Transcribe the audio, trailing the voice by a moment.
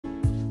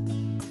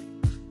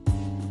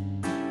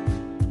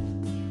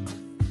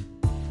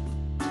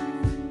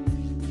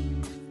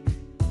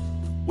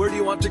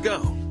you want to go.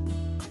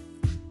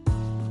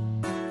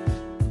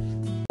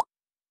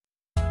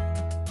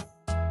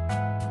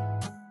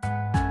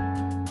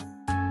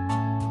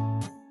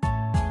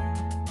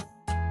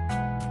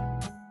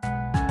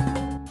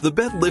 The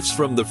bed lifts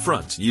from the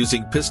front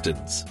using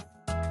pistons.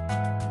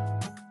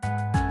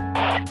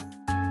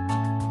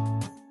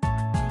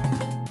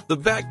 The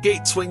back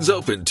gate swings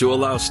open to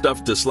allow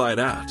stuff to slide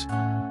out.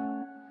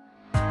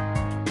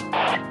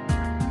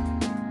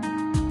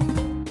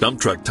 Dump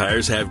truck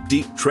tires have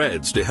deep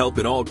treads to help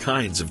in all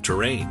kinds of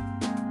terrain.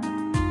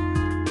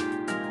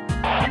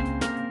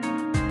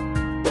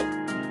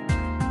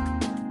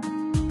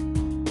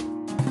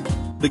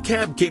 The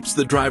cab keeps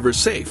the driver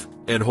safe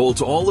and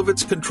holds all of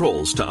its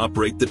controls to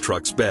operate the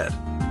truck's bed.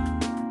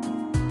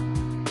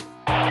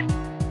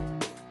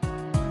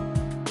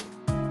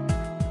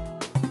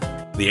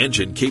 The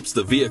engine keeps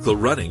the vehicle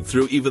running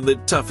through even the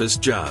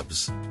toughest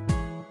jobs.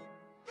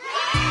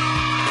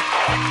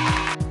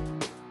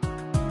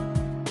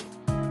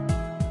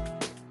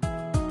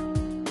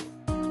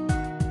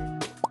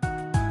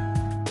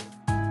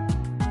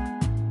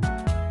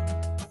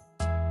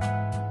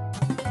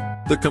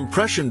 The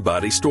compression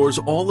body stores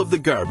all of the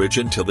garbage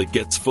until it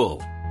gets full.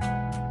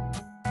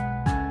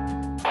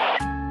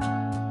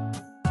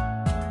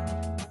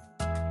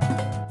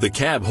 The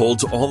cab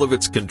holds all of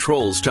its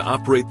controls to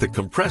operate the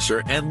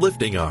compressor and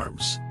lifting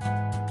arms.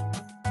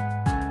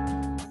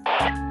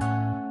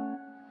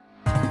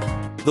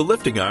 The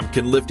lifting arm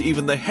can lift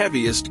even the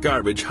heaviest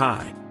garbage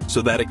high,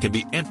 so that it can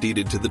be emptied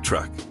into the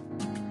truck.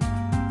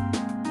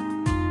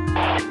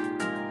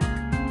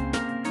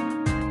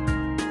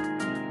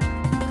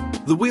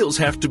 The wheels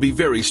have to be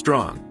very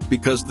strong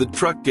because the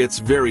truck gets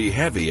very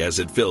heavy as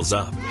it fills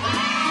up.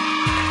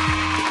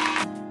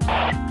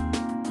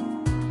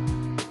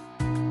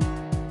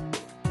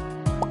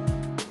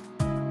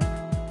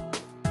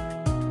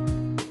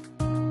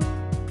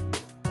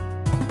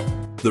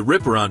 The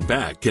ripper on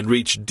back can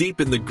reach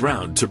deep in the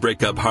ground to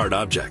break up hard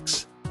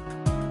objects.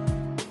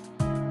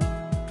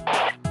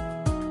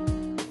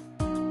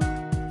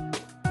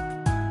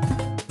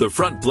 The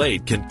front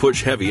blade can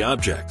push heavy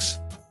objects.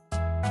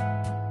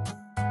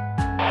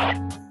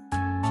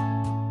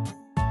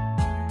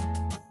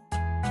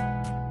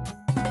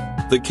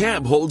 The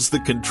cab holds the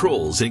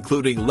controls,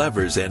 including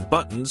levers and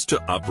buttons, to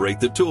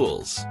operate the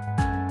tools.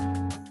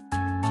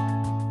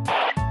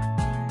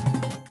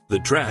 The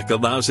track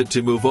allows it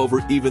to move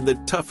over even the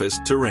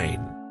toughest terrain.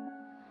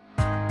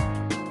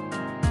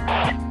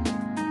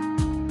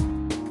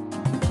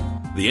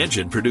 The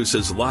engine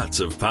produces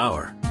lots of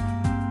power.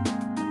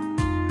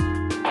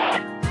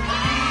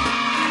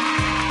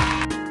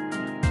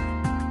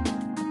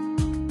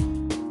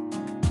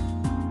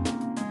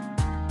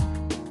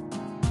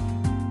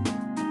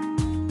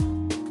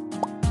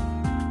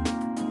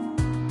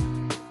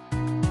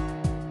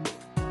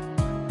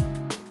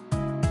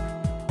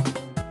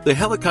 The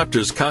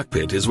helicopter's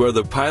cockpit is where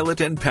the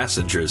pilot and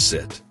passengers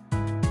sit.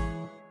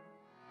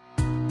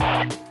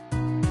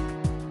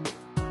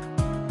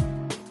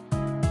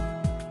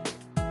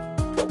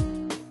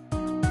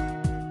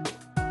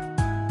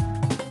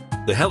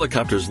 The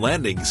helicopter's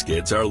landing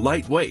skids are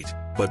lightweight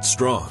but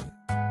strong.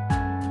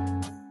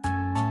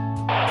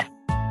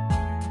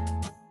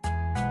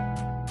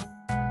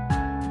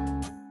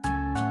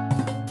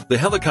 The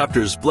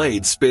helicopter's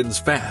blade spins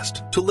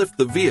fast to lift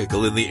the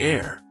vehicle in the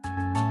air.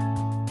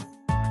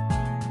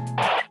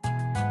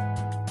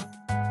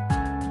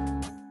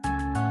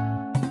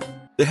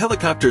 The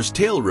helicopter's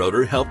tail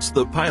rotor helps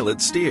the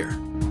pilot steer.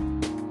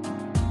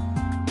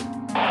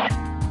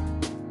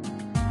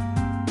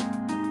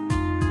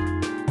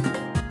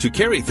 To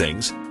carry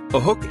things, a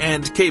hook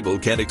and cable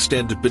can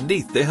extend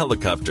beneath the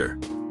helicopter.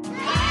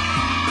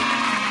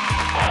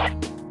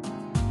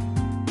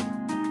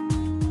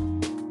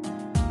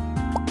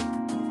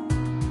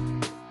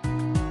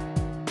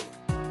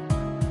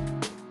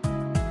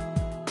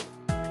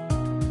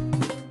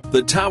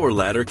 The tower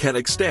ladder can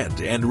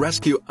extend and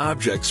rescue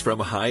objects from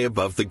high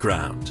above the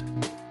ground.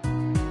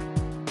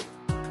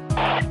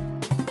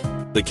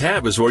 The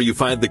cab is where you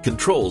find the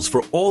controls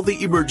for all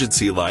the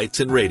emergency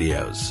lights and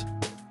radios.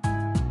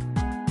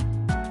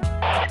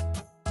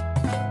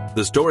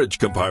 The storage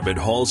compartment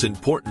hauls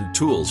important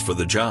tools for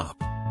the job.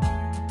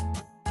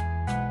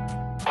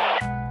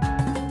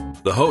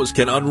 The hose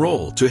can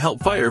unroll to help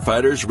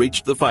firefighters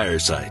reach the fire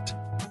site.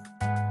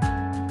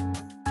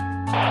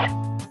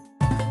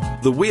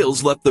 The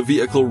wheels let the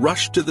vehicle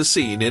rush to the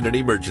scene in an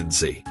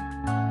emergency.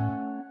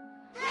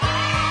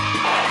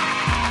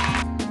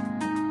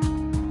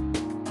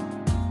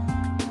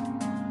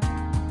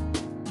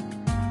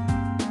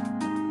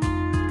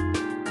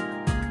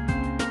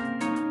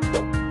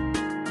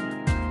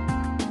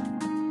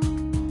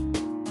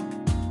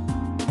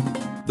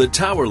 The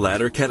tower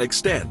ladder can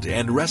extend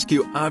and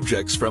rescue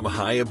objects from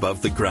high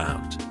above the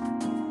ground.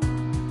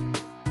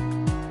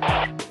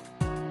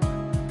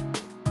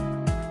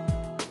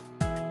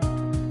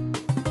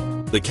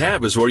 The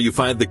cab is where you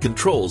find the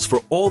controls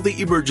for all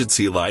the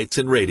emergency lights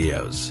and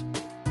radios.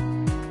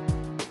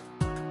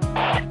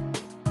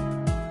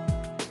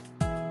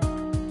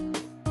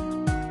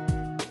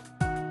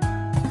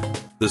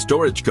 The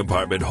storage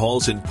compartment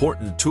hauls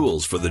important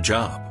tools for the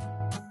job.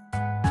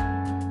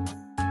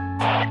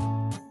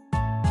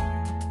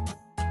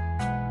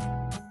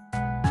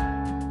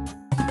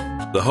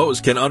 The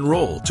hose can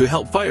unroll to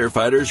help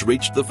firefighters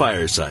reach the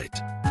fire site.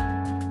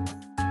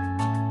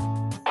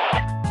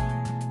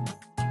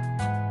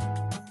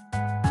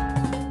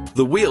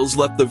 The wheels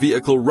let the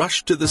vehicle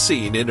rush to the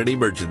scene in an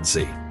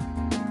emergency.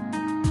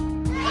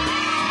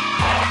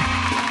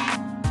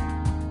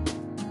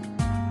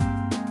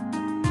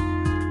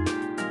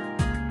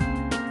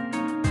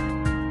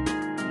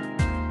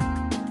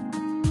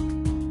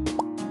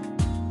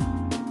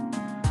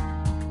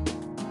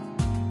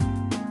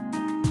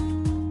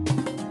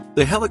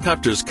 The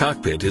helicopter's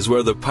cockpit is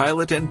where the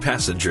pilot and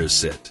passengers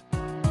sit.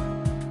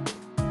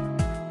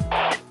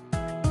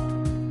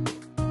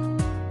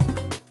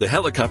 The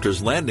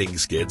helicopter's landing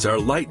skids are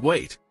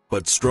lightweight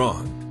but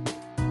strong.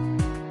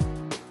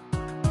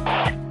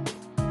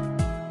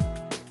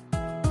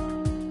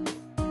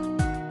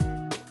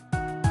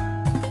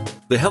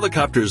 The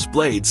helicopter's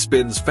blade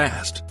spins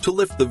fast to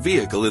lift the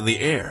vehicle in the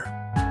air.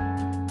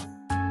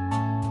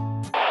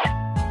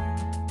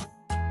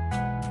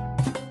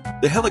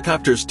 The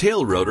helicopter's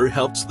tail rotor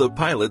helps the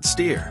pilot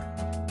steer.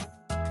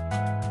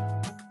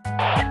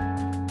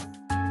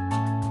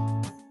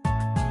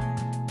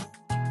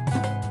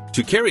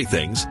 To carry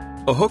things,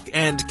 a hook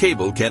and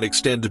cable can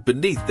extend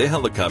beneath the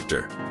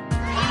helicopter.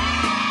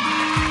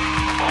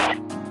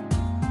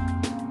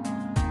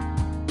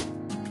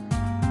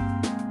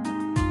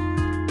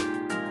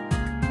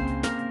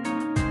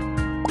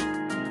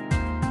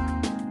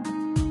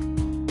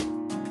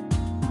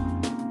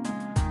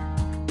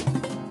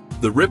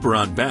 The ripper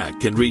on back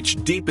can reach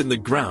deep in the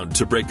ground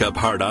to break up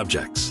hard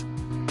objects.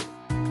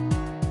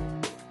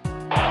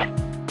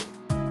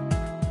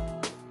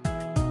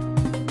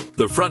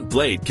 The front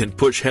blade can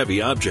push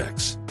heavy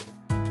objects.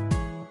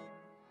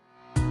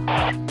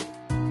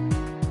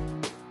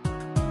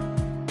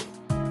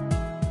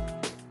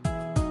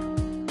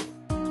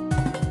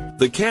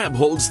 The cab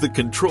holds the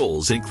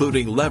controls,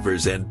 including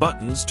levers and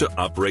buttons to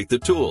operate the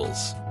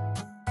tools.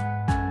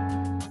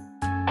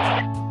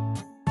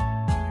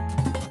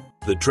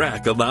 The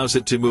track allows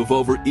it to move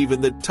over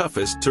even the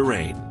toughest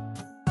terrain.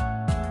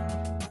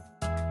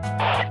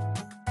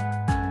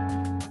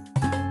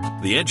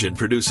 The engine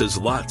produces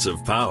lots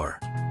of power.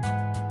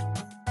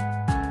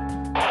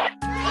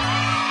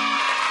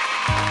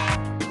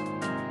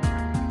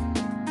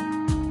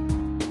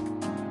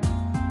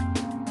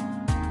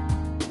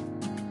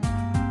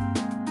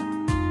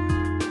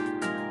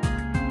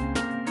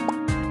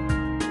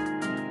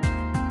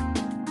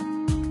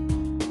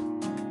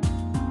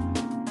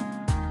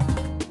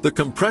 The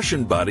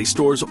compression body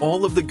stores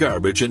all of the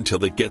garbage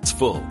until it gets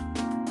full.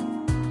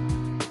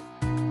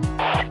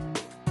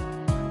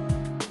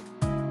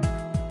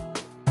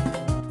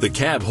 The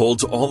cab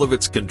holds all of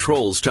its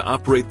controls to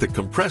operate the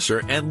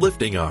compressor and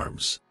lifting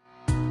arms.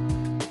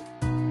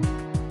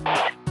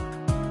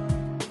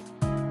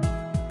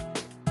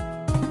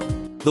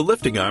 The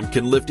lifting arm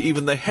can lift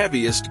even the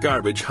heaviest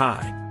garbage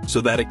high,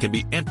 so that it can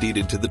be emptied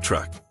into the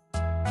truck.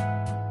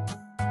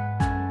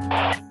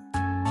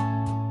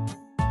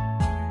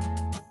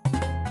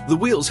 The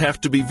wheels have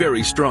to be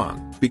very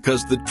strong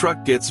because the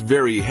truck gets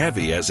very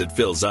heavy as it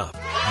fills up.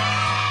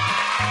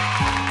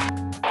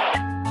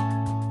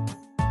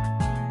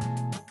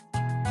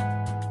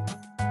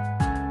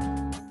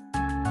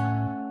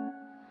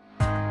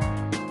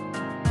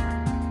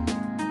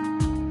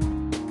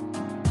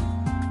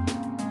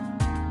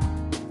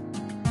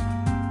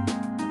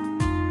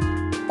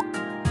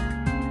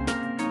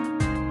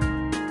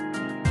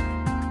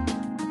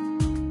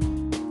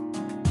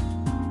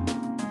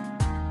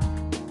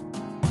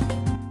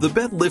 The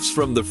bed lifts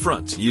from the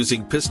front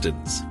using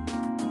pistons.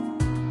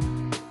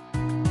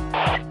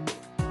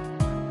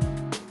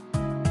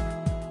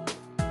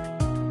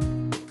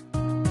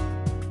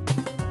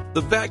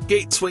 The back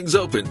gate swings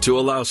open to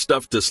allow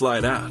stuff to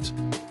slide out.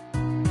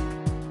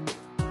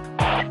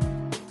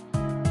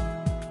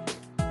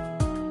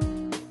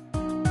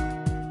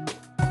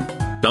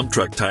 Dump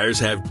truck tires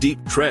have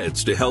deep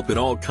treads to help in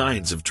all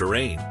kinds of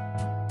terrain.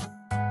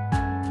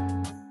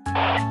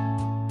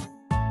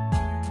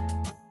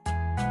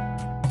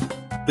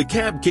 The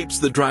cab keeps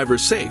the driver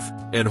safe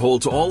and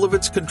holds all of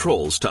its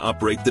controls to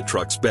operate the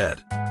truck's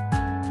bed.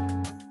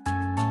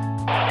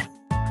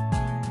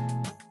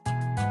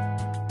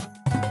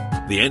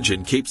 The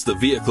engine keeps the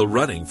vehicle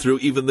running through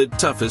even the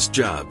toughest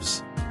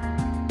jobs.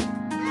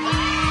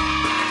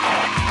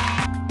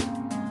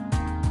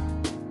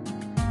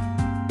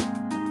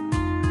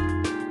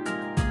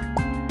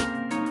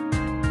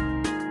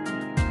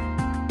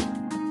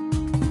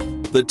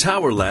 The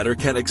tower ladder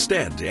can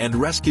extend and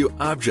rescue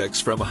objects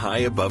from high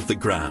above the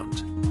ground.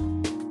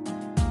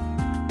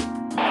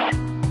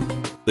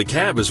 The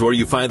cab is where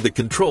you find the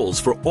controls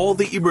for all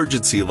the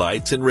emergency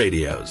lights and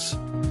radios.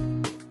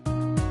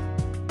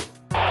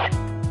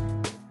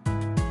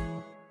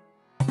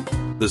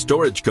 The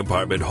storage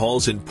compartment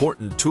hauls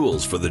important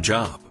tools for the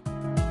job.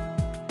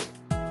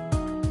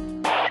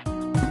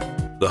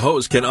 The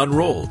hose can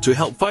unroll to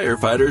help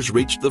firefighters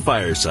reach the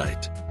fire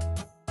site.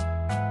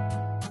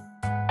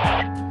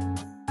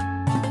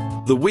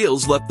 The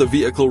wheels let the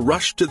vehicle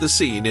rush to the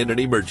scene in an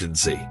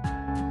emergency.